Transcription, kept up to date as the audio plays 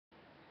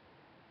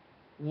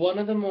One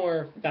of the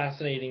more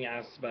fascinating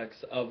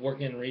aspects of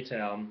working in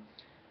retail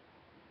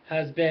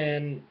has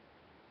been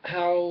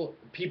how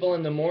people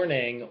in the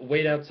morning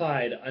wait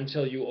outside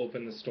until you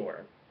open the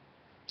store.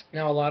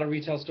 Now, a lot of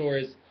retail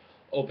stores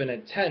open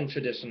at 10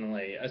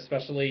 traditionally,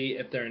 especially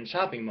if they're in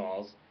shopping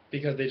malls,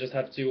 because they just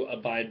have to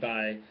abide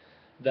by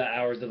the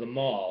hours of the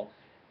mall.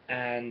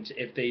 And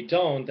if they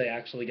don't, they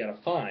actually get a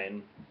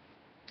fine.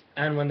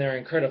 And when they're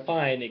incurred a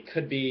fine, it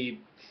could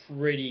be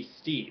pretty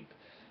steep,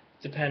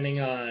 depending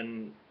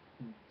on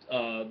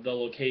the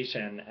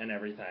location and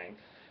everything.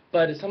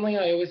 But something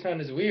I always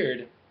found is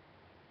weird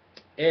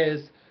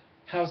is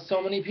how so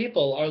many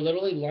people are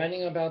literally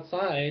lining up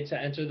outside to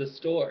enter the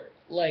store.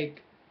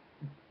 Like,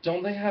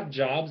 don't they have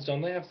jobs?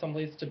 Don't they have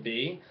someplace to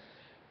be?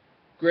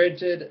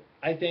 Granted,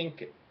 I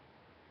think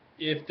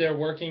if they're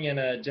working in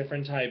a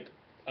different type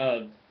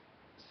of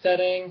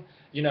setting,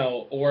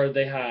 or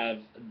they have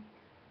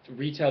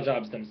retail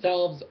jobs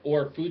themselves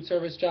or food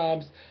service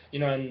jobs,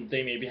 and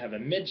they maybe have a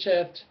mid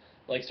shift,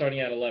 like starting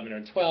at 11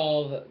 or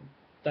 12,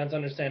 that's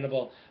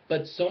understandable.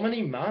 But so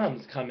many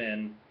moms come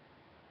in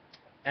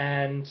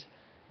and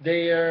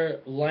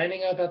they're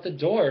lining up at the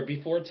door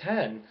before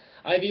 10.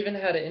 I've even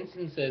had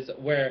instances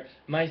where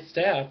my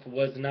staff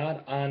was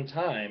not on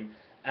time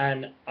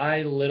and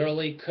I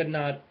literally could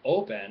not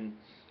open.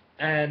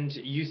 And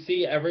you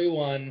see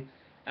everyone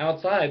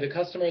outside, the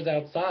customers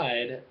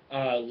outside,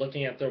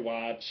 looking at their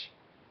watch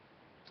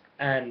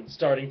and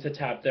starting to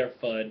tap their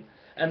foot,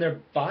 and their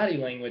body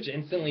language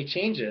instantly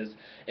changes.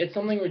 It's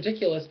something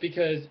ridiculous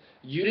because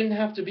you didn't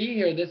have to be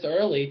here this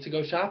early to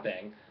go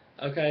shopping.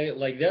 Okay?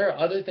 Like, there are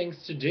other things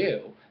to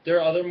do. There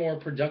are other more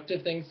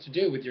productive things to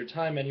do with your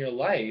time and your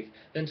life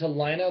than to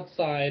line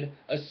outside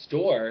a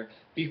store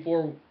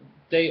before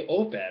they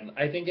open.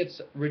 I think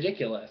it's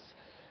ridiculous.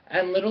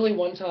 And literally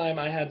one time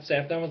I had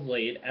staff that was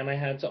late and I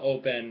had to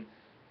open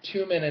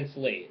 2 minutes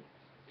late.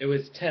 It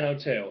was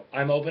 10:02.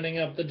 I'm opening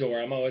up the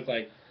door. I'm always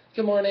like,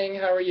 "Good morning,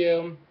 how are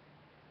you?"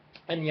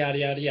 And yada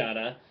yada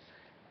yada.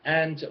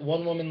 And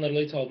one woman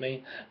literally told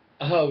me,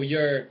 "Oh,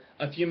 you're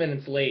a few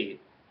minutes late."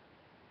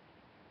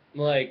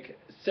 Like,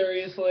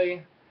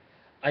 seriously?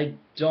 I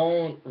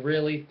don't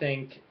really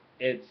think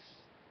it's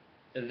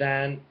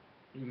that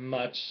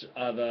much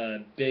of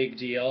a big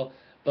deal,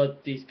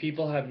 but these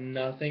people have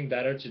nothing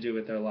better to do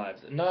with their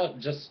lives. Not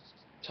just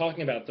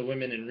talking about the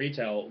women in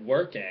retail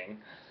working,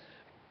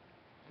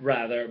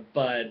 rather,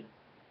 but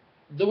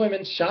the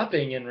women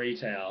shopping in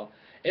retail.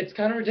 It's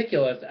kind of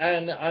ridiculous,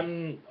 and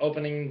I'm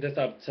opening this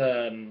up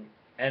to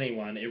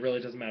anyone. It really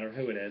doesn't matter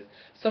who it is.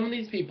 Some of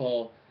these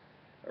people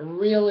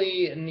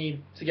really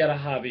need to get a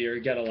hobby or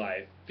get a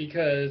life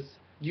because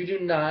you do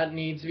not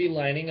need to be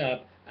lining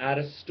up at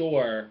a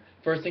store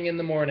first thing in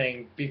the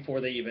morning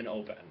before they even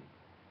open.